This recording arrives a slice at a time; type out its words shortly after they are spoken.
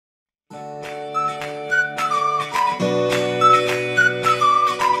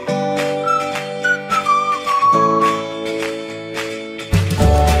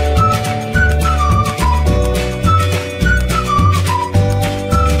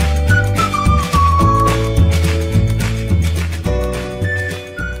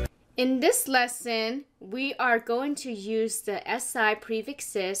this lesson, we are going to use the SI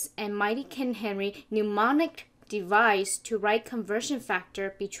prefixes and Mighty King Henry mnemonic device to write conversion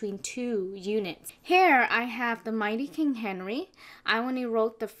factor between two units. Here I have the Mighty King Henry. I only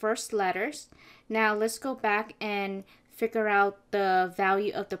wrote the first letters. Now let's go back and figure out the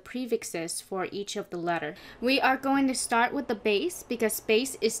value of the prefixes for each of the letters. We are going to start with the base because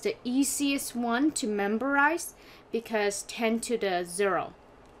base is the easiest one to memorize because 10 to the 0.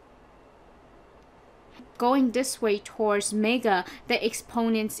 Going this way towards mega, the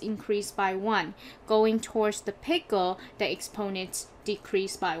exponents increase by 1. Going towards the pickle, the exponents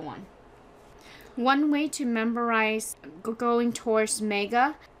decrease by 1. One way to memorize going towards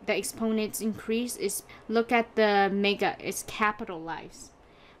mega, the exponents increase is look at the mega, it's capitalized,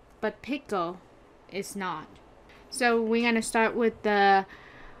 but pickle is not. So we're going to start with the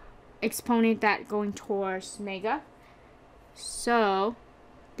exponent that going towards mega. So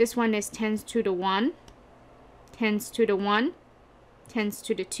this one is 10 to the 1, 10 to the 1, 10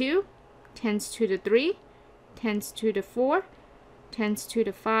 to the 2, 10 to the 3, 10 to the 4, 10 to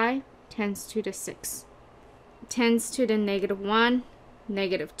the 5, 10 to the 6, 10 to the -1,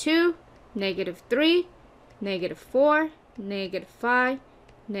 -2, -3, -4, -5,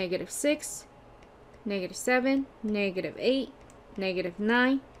 -6, -7, -8,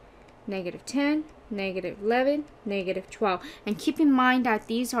 -9, -10, -11, -12. And keep in mind that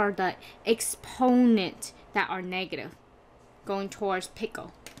these are the exponents that are negative going towards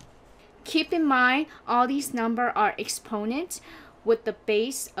pickle. Keep in mind all these numbers are exponents with the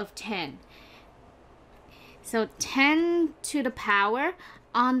base of 10. So 10 to the power,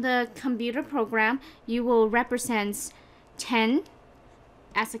 on the computer program, you will represent 10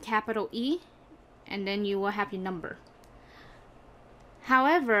 as a capital E, and then you will have your number.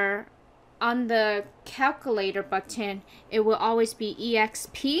 However, on the calculator button, it will always be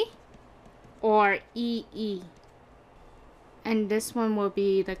EXP or EE. And this one will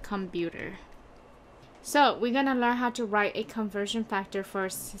be the computer. So we're going to learn how to write a conversion factor for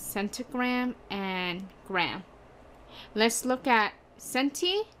centigram and gram. Let's look at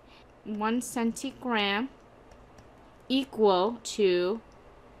centi. 1 centigram equal to,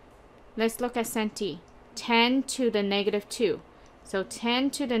 let's look at centi, 10 to the -2. So 10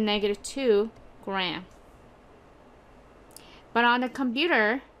 to the -2 gram. But on the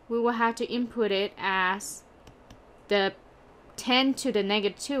computer, we will have to input it as the 10 to the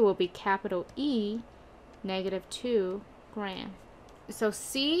 -2 will be capital E, -2 gram. So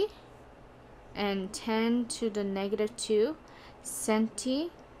C and 10 to the -2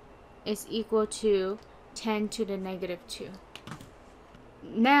 centi is equal to 10 to the -2.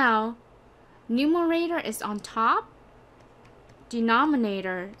 Now, numerator is on top,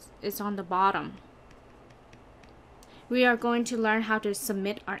 denominator is on the bottom. We are going to learn how to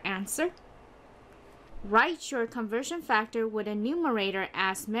submit our answer. Write your conversion factor with a numerator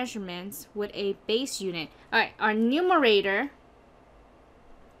as measurements with a base unit. Alright, our numerator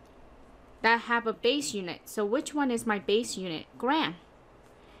that have a base unit. So which one is my base unit? Gram.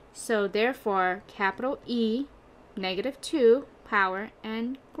 So therefore, capital E, -2, power,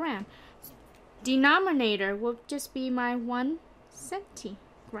 and gram. Denominator will just be my 1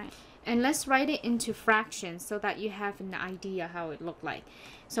 centigram. And let's write it into fractions so that you have an idea how it looked like.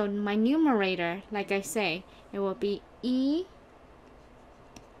 So my numerator, like I say, it will be E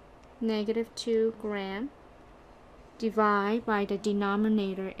 -2 gram divided by the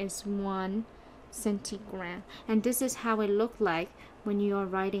denominator is 1 centigram. And this is how it looked like when you are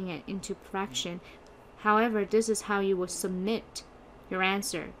writing it into fraction. However, this is how you will submit your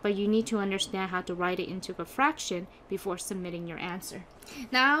answer, but you need to understand how to write it into a fraction before submitting your answer.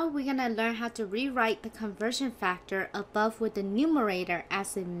 Now we're going to learn how to rewrite the conversion factor above with the numerator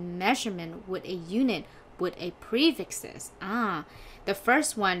as a measurement with a unit with a prefixes. The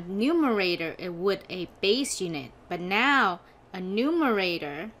first one, numerator, it with a base unit, but now a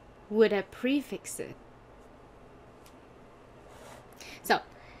numerator with a prefixes. So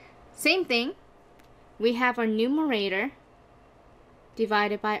same thing, we have our numerator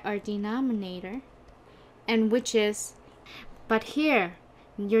divided by our denominator, and which is, but here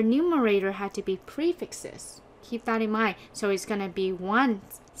your numerator had to be prefixes. Keep that in mind. So it's going to be 1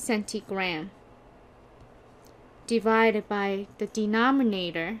 centigram divided by the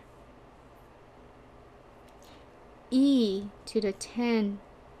denominator E to the 10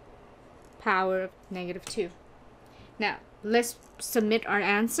 power of -2. Now let's submit our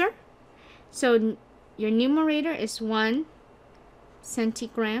answer. So your numerator is 1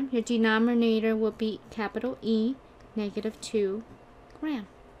 centigram. Your denominator will be capital E, -2 gram.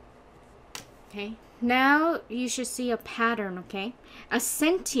 Okay, now you should see a pattern. Okay, a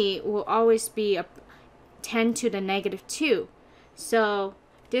centi will always be a 10 to the negative 2. So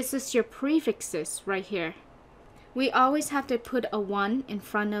this is your prefixes right here. We always have to put a 1 in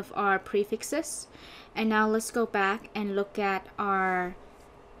front of our prefixes. And now let's go back and look at our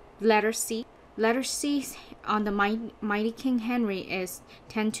letter C. Letter C on the Mighty King Henry is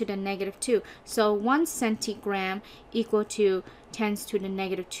 10 to the negative 2. So 1 centigram equal to 10 to the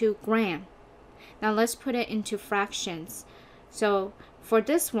negative 2 gram. Now let's put it into fractions. So for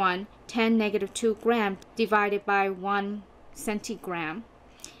this one, 10 negative 2 gram divided by 1 centigram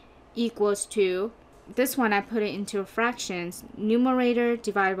equals to, this one I put it into fractions, numerator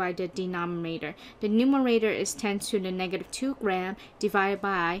divided by the denominator. The numerator is 10 to the negative 2 gram divided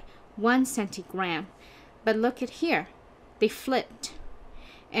by 1 centigram. But look at here, they flipped.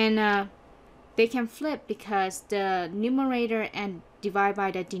 And they can flip because the numerator and divided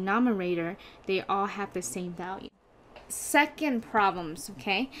by the denominator, they all have the same value. Second problems,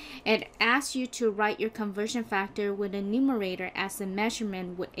 okay? It asks you to write your conversion factor with a numerator as a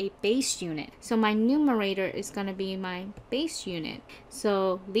measurement with a base unit. So my numerator is going to be my base unit.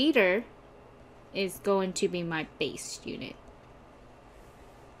 So liter is going to be my base unit.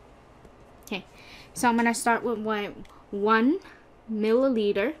 Okay, so I'm going to start with 1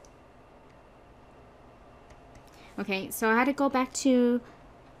 milliliter. Okay, so I had to go back to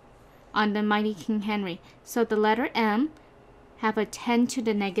on the Mighty King Henry. So the letter M have a 10 to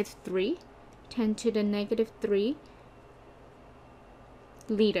the negative 3. 10 to the negative 3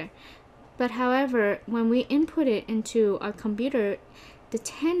 liter. But however, when we input it into our computer, the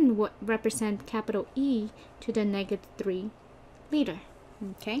 10 would represent capital E to the negative 3 liter.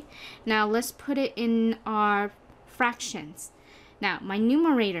 Okay, now let's put it in our fractions. Now, my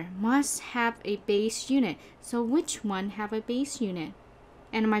numerator must have a base unit. So which one have a base unit?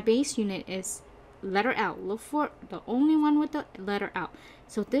 And my base unit is letter L. Look for the only one with the letter L.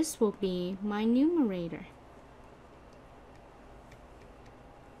 So this will be my numerator.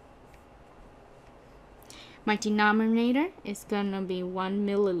 My denominator is going to be 1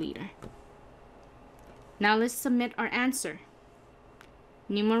 milliliter. Now let's submit our answer.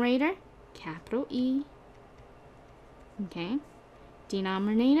 Numerator, capital E. Okay.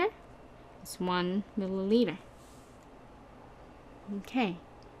 Denominator is 1 milliliter. Okay.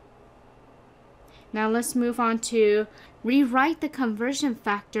 Now let's move on to rewrite the conversion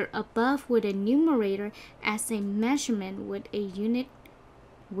factor above with a numerator as a measurement with a unit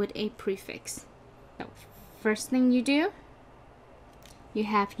with a prefix. So first thing you do, you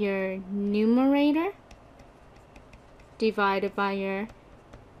have your numerator divided by your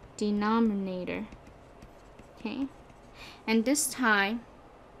denominator. Okay. And this time,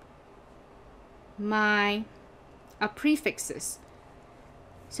 my prefixes.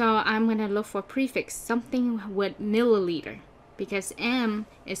 So I'm going to look for prefix, something with milliliter, because M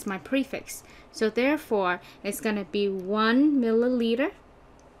is my prefix. So therefore, it's going to be 1 milliliter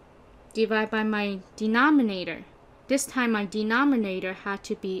divided by my denominator. This time my denominator had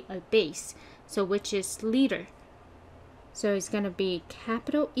to be a base, so which is liter. So it's going to be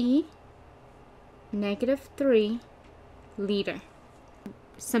capital E, negative 3 liter.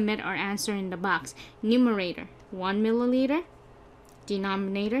 Submit our answer in the box. Numerator, 1 milliliter.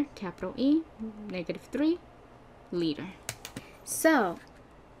 Denominator, capital E, negative 3 liter. So,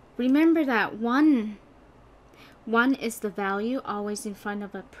 remember that 1 is the value always in front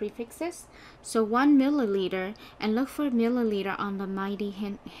of a prefixes. So 1 milliliter, and look for milliliter on the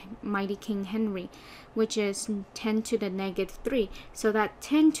Mighty King Henry, which is 10 to the negative 3. So that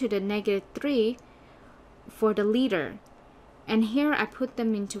 10 to the negative 3 for the liter. And here I put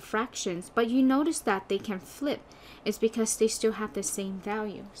them into fractions, but you notice that they can flip. It's because they still have the same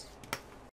values.